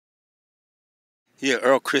Yeah,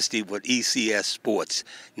 Earl Christy with ECS Sports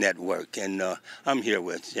Network, and I'm here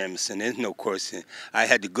with Jameis. There's no question. I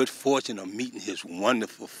had the good fortune of meeting his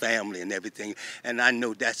wonderful family and everything, and I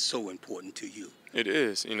know that's so important to you. It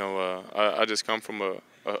is. I just come from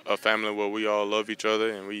a family where we all love each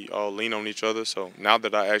other and we all lean on each other. So now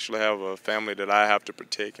that I actually have a family that I have to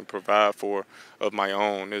protect and provide for of my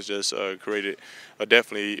own, it's just created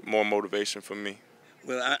definitely more motivation for me.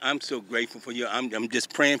 Well, I'm so grateful for you. I'm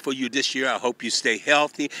just praying for you this year. I hope you stay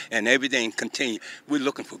healthy and everything continue. We're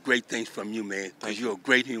looking for great things from you, man, because you're a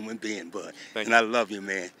great human being, bud. And I love you,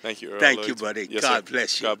 man. Thank you, Earl. Thank you, buddy. Yes, God sir.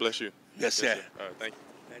 bless you. God bless you. Yes, sir. All right, thank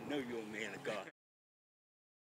you. I know you're a man of God.